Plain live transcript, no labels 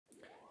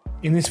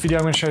In this video,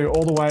 I'm going to show you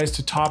all the ways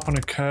to type on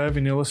a curve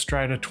in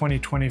Illustrator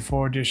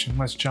 2024 edition.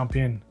 Let's jump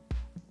in.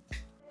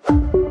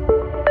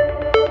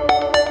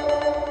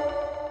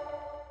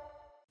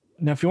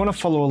 Now, if you want to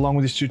follow along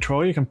with this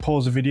tutorial, you can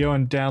pause the video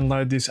and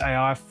download this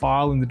AI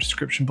file in the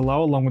description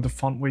below, along with the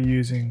font we're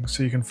using,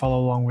 so you can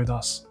follow along with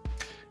us.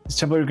 This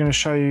template, we're going to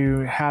show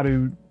you how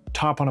to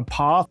type on a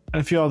path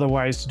and a few other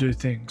ways to do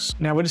things.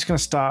 Now, we're just going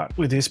to start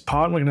with this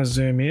part and we're going to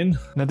zoom in.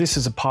 Now, this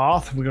is a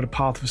path. We've got a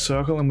path of a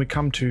circle and we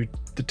come to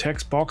the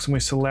text box and we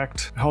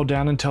select, hold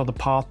down until the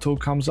path tool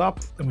comes up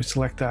and we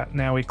select that.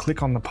 Now we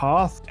click on the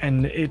path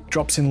and it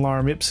drops in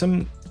lorem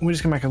ipsum. We're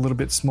just gonna make it a little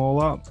bit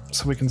smaller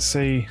so we can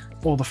see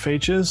all the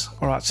features.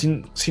 All right, so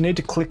you need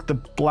to click the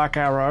black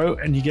arrow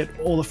and you get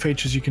all the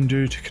features you can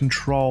do to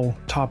control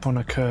type on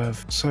a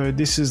curve. So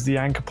this is the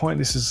anchor point.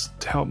 This is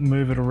to help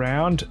move it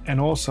around, and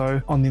also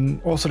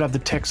to have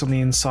the text on the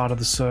inside of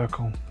the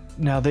circle.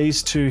 Now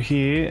these two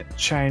here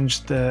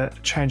change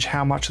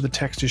how much of the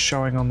text is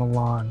showing on the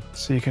line.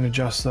 So you can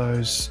adjust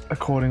those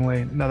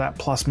accordingly. Now that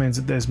plus means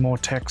that there's more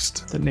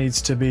text that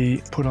needs to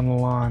be put on the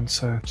line.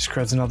 So just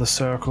creates another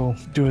circle.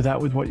 Do with that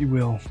with what you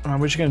will.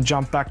 We're just going to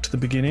jump back to the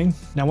beginning.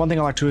 Now one thing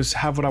I like to do is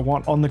have what I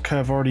want on the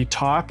curve already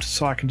typed,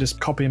 so I can just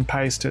copy and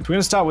paste it. We're going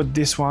to start with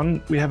this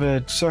one. We have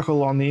a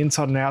circle on the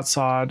inside and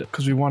outside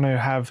because we want to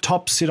have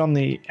top sit on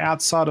the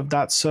outside of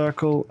that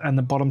circle and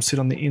the bottom sit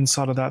on the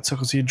inside of that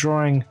circle. So you're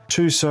drawing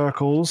two circles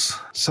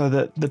so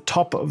that the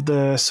top of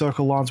the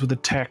circle lines with the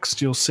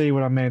text. You'll see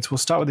what I mean. So we'll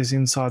start with this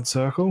inside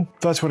circle.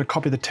 First we want to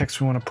copy the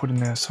text we want to put in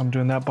there. So I'm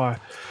doing that by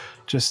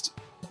just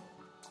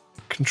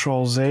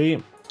Control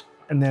Z,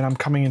 and then I'm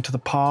coming into the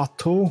path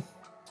tool,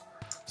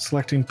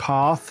 selecting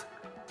path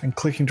and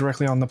clicking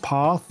directly on the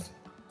path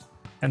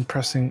and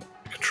pressing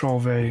Control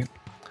V.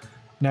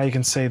 Now you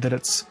can see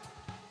that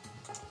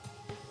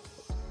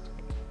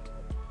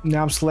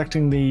now I'm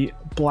selecting the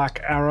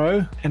black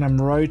arrow and I'm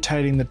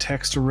rotating the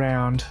text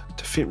around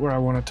to fit where I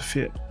want it to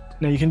fit.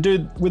 Now you can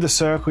do, with a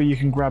circle, you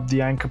can grab the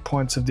anchor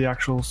points of the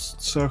actual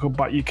circle,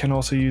 but you can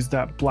also use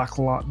that black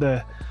line,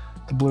 the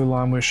blue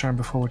line we were shown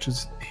before, which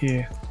is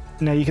here.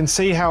 Now you can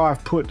see how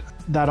I've put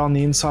that on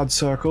the inside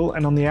circle,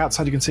 and on the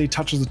outside you can see it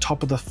touches the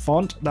top of the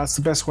font. That's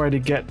the best way to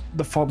get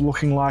the font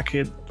looking like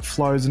it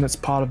flows and it's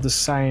part of the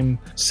same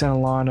center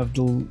line of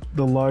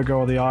the logo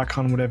or the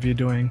icon, whatever you're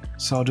doing.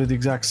 So I'll do the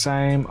exact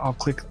same. I'll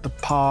click the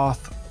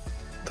path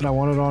that I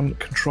wanted on,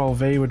 Control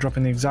V. We're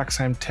dropping the exact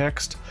same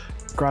text,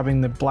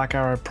 grabbing the black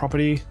arrow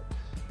property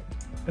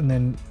and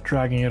then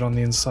dragging it on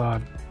the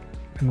inside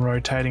and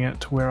rotating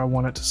it to where I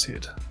want it to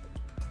sit.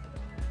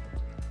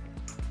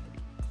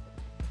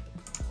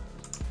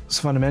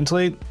 So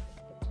fundamentally,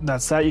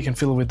 that's that. You can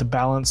fiddle with the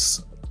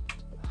balance,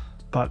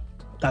 but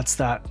that's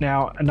that.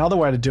 Now, another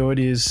way to do it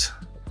is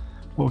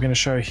what we're going to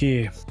show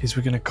here is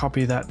we're going to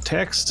copy that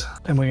text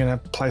and we're going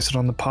to place it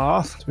on the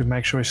path. So we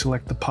make sure we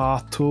select the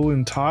path tool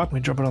in type. We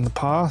drop it on the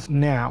path.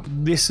 Now,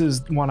 this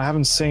is one I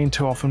haven't seen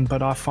too often,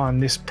 but I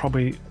find this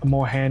probably a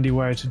more handy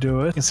way to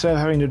do it. Instead of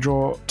having to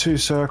draw two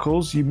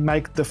circles, you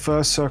make the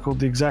first circle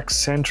the exact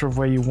center of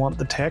where you want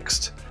the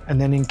text. And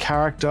then in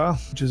character,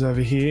 which is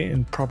over here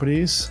in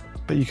properties,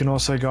 but you can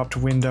also go up to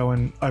window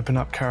and open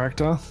up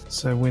character.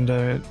 So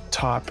window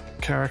type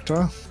character.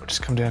 We'll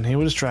just come down here.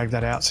 We'll just drag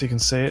that out so you can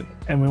see it.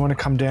 And we want to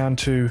come down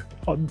to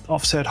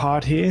offset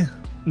height here.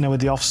 Now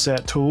with the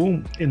offset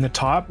tool in the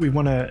type, we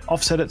want to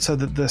offset it so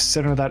that the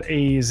center of that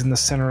E is in the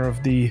center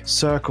of the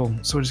circle.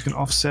 So we're just going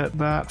to offset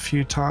that a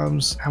few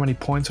times. How many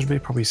points it'll be?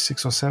 Probably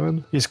 6 or 7.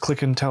 You just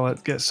click until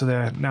it gets to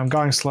there. Now I'm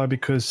going slow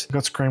because I've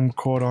got screen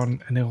record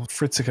on and it'll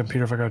fritz the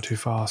computer if I go too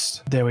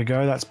fast. There we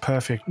go. That's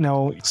perfect.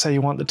 Now say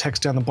you want the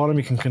text down the bottom,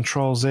 you can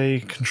Control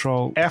Z,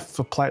 Control F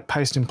for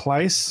paste in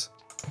place.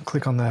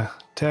 Click on the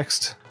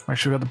text. Make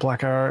sure we've got the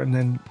black arrow and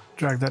then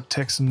drag that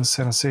text in the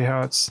center. See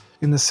how it's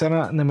in the center,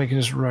 and then we can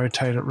just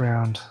rotate it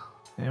around.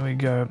 There we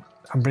go.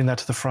 And bring that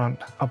to the front.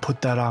 I'll put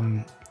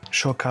that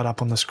shortcut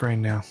up on the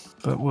screen now.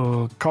 But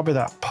we'll copy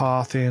that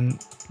path in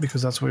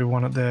because that's where we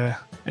want it there.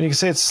 And you can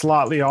see it's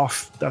slightly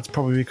off. That's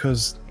probably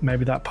because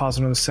maybe that path's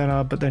in the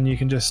center, but then we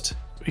can just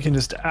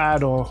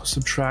add or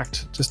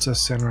subtract just to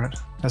center it.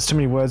 There's too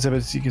many words there,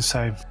 but you can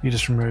say, you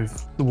just remove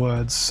the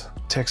words,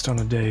 text on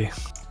a D,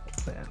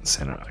 and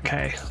center.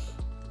 Okay.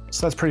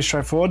 So that's pretty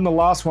straightforward. And the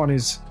last one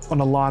is on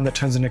a line that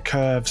turns into a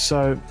curve.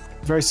 So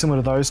very similar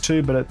to those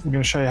two, but we're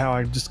going to show you how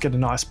I just get a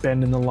nice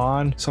bend in the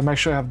line. So make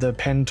sure I have the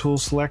pen tool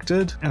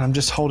selected and I'm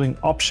just holding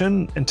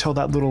Option until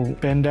that little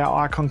bend out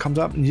icon comes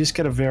up, and you just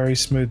get a very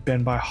smooth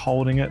bend by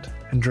holding it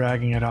and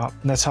dragging it up.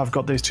 And that's how I've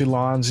got these two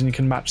lines, and you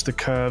can match the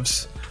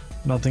curves.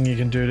 Another thing you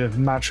can do to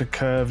match a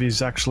curve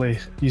is actually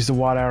use the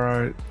white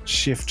arrow,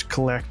 shift,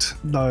 collect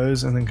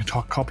those, and then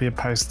copy and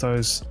paste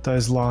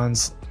those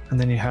lines, and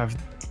then you have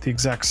the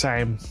exact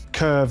same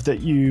curve that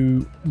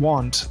you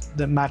want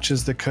that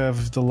matches the curve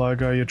of the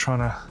logo you're trying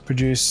to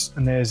produce,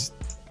 and there's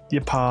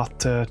your path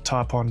to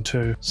type on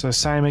too. So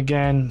same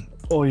again,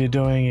 all you're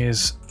doing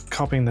is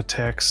copying the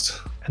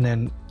text and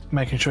then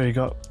making sure you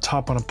got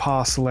type on a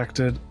path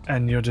selected,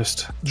 and you're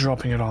just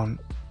dropping it on,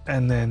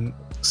 and then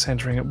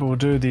centering it, but we'll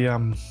do the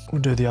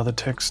other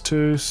text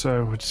too.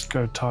 So we'll just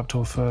go type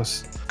tool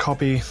first,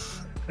 copy,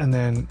 and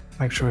then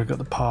make sure we've got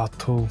the path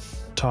tool,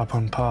 type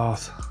on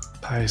path,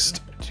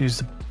 paste. Use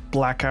the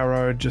black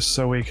arrow just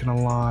so we can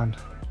align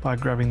by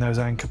grabbing those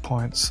anchor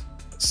points.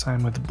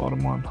 Same with the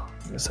bottom one.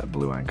 There's that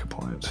blue anchor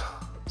point.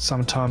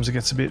 Sometimes it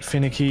gets a bit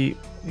finicky.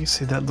 You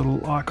see that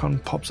little icon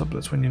pops up,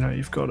 that's when you know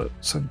you've got it.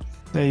 So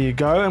there you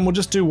go, and we'll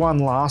just do one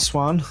last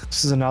one.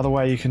 This is another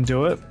way you can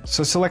do it.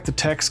 So select the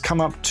text,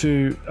 come up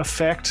to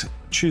Effect,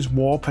 choose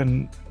Warp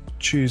and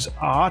choose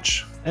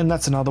Arch. And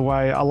that's another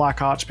way. I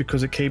like Arch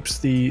because it keeps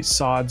the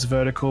sides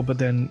vertical but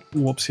then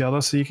warps the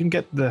other. So you can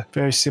get the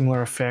very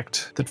similar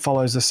effect that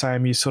follows the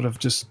same. You sort of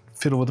just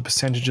fiddle with the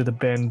percentage of the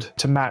bend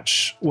to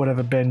match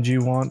whatever bend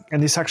you want.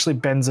 And this actually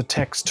bends the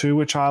text too,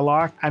 which I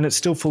like. And it's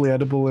still fully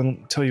editable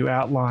until you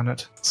outline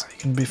it. So you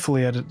can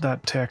fully edit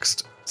that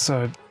text.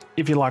 So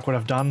if you like what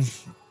I've done,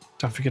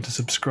 don't forget to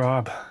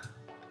subscribe.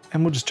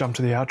 And we'll just jump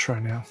to the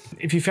outro now.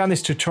 If you found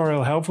this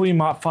tutorial helpful, you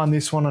might find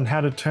this one on how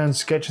to turn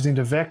sketches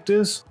into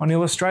vectors on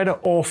Illustrator,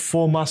 or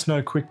 4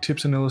 must-know quick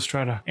tips in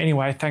Illustrator.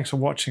 Anyway, thanks for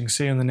watching.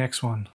 See you in the next one.